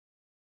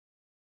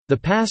The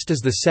past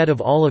is the set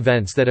of all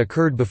events that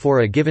occurred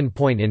before a given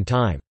point in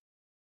time.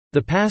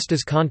 The past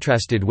is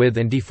contrasted with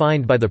and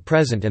defined by the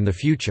present and the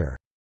future.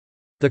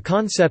 The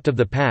concept of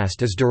the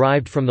past is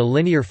derived from the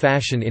linear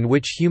fashion in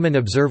which human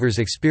observers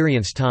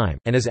experience time,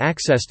 and is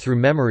accessed through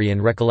memory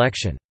and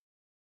recollection.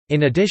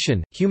 In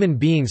addition, human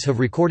beings have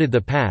recorded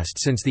the past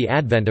since the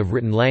advent of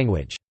written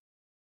language.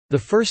 The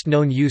first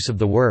known use of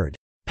the word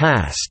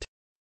past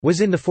was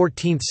in the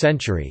 14th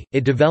century.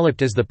 It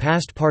developed as the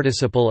past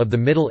participle of the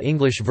Middle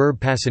English verb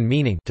passen,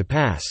 meaning to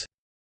pass.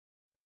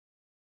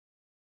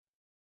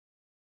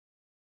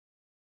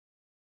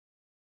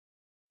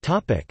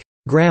 Topic: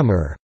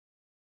 Grammar.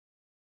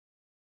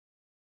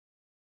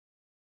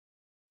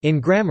 In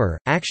grammar,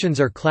 actions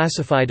are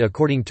classified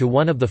according to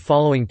one of the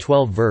following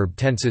 12 verb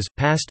tenses: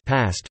 past,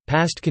 past,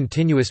 past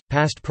continuous,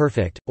 past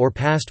perfect, or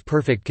past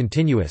perfect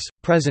continuous,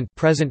 present,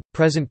 present,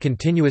 present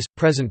continuous,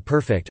 present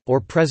perfect, or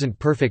present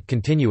perfect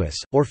continuous,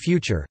 or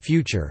future,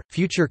 future,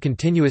 future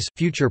continuous,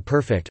 future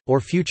perfect, or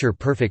future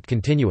perfect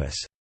continuous.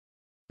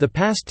 The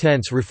past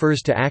tense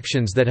refers to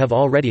actions that have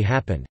already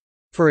happened.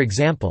 For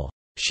example,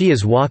 she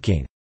is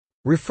walking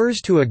refers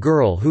to a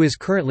girl who is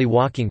currently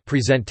walking,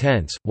 present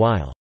tense,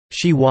 while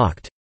she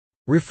walked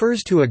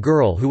refers to a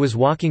girl who was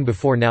walking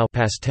before, now,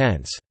 past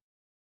tense.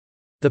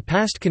 The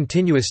past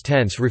continuous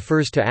tense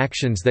refers to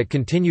actions that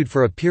continued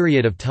for a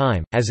period of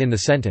time, as in the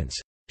sentence,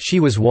 "She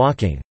was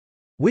walking,"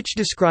 which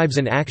describes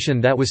an action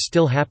that was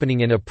still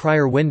happening in a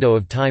prior window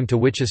of time to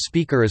which a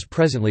speaker is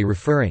presently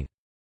referring.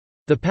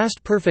 The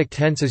past perfect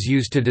tense is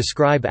used to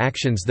describe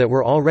actions that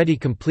were already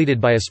completed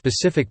by a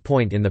specific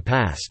point in the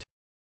past.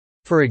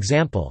 For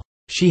example,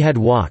 "She had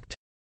walked"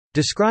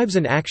 describes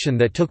an action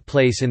that took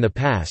place in the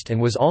past and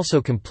was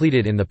also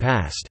completed in the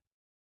past.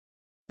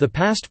 The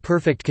past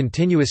perfect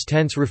continuous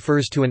tense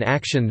refers to an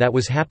action that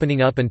was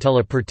happening up until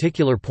a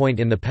particular point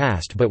in the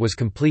past but was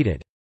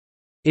completed.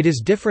 It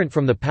is different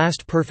from the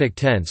past perfect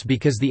tense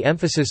because the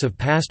emphasis of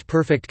past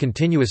perfect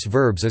continuous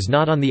verbs is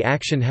not on the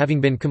action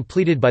having been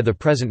completed by the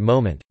present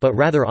moment, but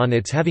rather on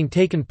its having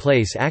taken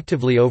place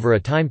actively over a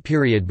time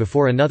period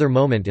before another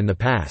moment in the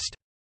past.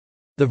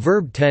 The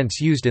verb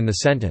tense used in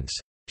the sentence,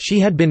 "She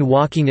had been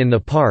walking in the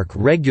park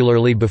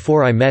regularly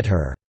before I met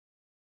her,"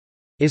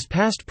 is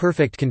past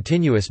perfect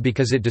continuous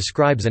because it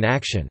describes an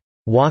action,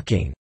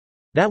 walking,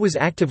 that was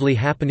actively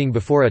happening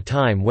before a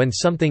time when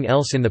something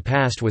else in the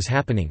past was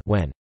happening,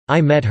 when I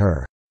met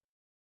her.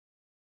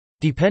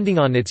 Depending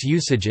on its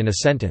usage in a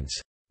sentence,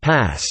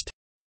 past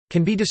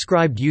can be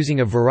described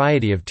using a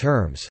variety of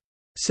terms.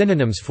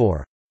 Synonyms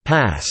for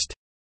past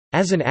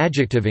as an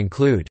adjective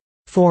include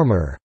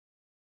former,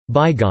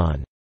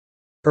 bygone,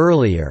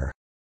 earlier,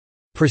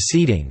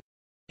 preceding,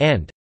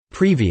 and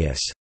previous.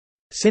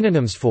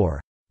 Synonyms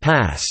for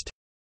past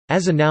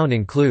as a noun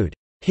include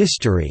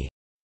history,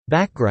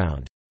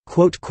 background,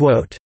 quote,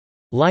 quote,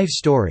 life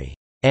story,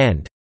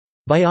 and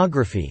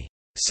biography.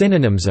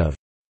 Synonyms of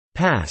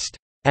past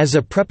as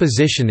a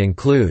preposition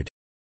include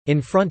in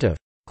front of,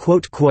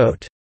 quote,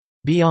 quote,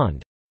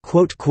 beyond,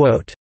 quote,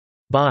 quote,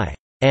 by,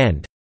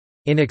 and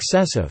in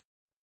excess of.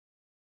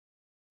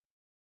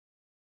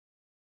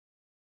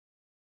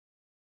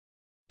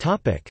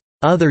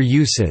 Other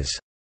uses.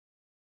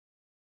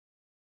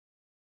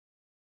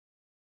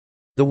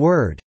 The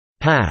word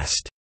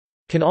past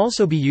can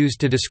also be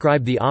used to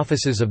describe the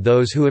offices of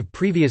those who have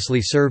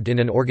previously served in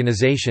an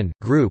organization,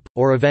 group,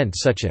 or event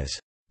such as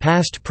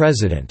past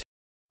president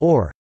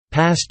or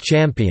past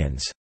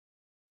champions.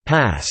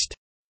 Past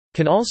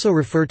can also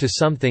refer to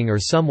something or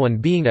someone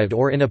being at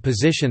or in a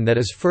position that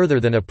is further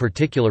than a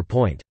particular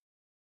point.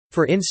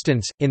 For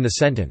instance, in the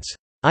sentence,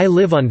 "I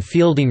live on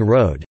Fielding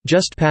Road,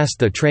 just past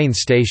the train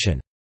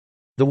station,"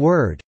 the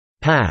word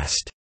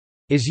past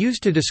is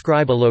used to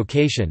describe a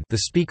location, the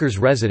speaker's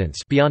residence,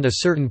 beyond a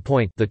certain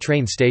point, the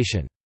train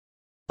station.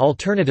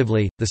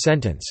 Alternatively, the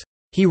sentence,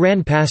 "He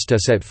ran past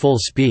us at full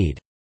speed,"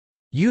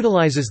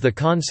 utilizes the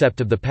concept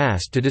of the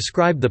past to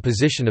describe the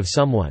position of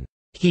someone,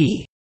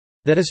 he,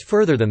 that is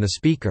further than the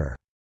speaker.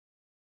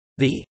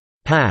 The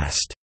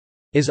past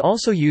is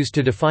also used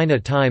to define a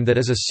time that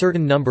is a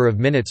certain number of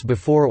minutes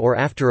before or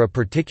after a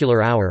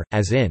particular hour,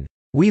 as in,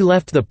 "We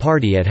left the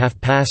party at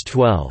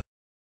 12:30.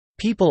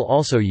 People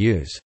also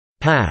use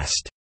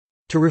past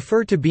to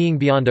refer to being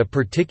beyond a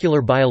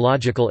particular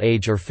biological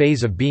age or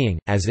phase of being,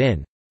 as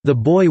in, "The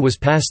boy was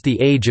past the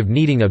age of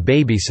needing a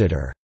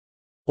babysitter,"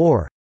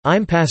 or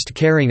 "I'm past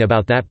caring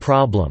about that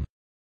problem."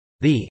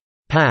 The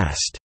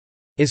past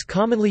is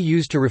commonly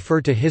used to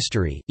refer to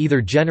history,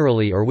 either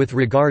generally or with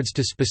regards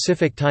to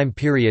specific time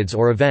periods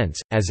or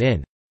events, as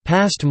in,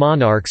 "Past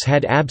monarchs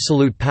had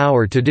absolute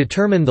power to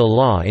determine the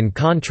law in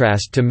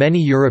contrast to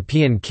many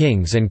European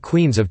kings and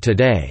queens of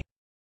today."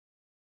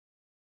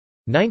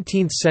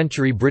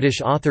 19th-century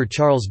British author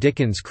Charles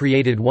Dickens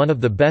created one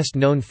of the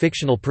best-known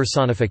fictional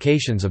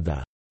personifications of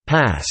the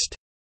past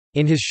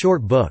in his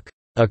short book,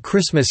 A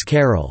Christmas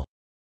Carol.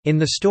 In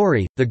the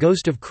story, the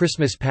ghost of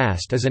Christmas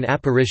Past is an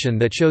apparition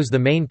that shows the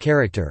main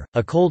character,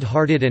 a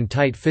cold-hearted and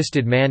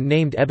tight-fisted man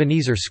named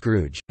Ebenezer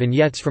Scrooge,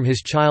 vignettes from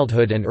his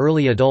childhood and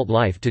early adult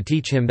life to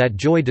teach him that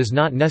joy does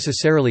not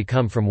necessarily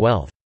come from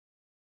wealth.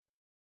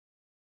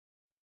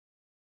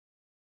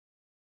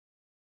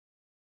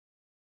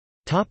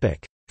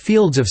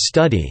 Fields of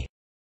study.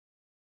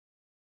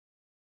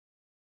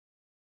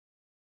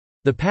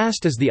 The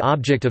past is the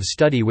object of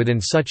study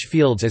within such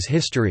fields as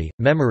history,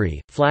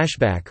 memory,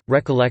 flashback,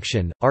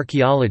 recollection,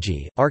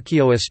 archaeology,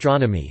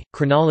 archaeoastronomy,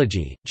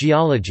 chronology,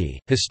 geology,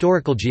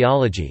 historical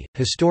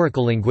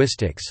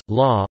linguistics,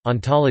 law,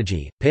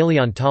 ontology,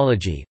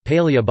 paleontology,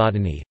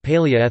 paleobotany,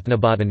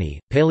 paleoethnobotany,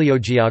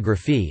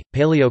 paleogeography,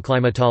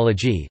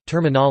 paleoclimatology,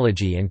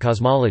 terminology and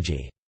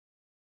cosmology.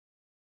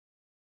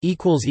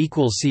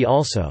 See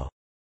also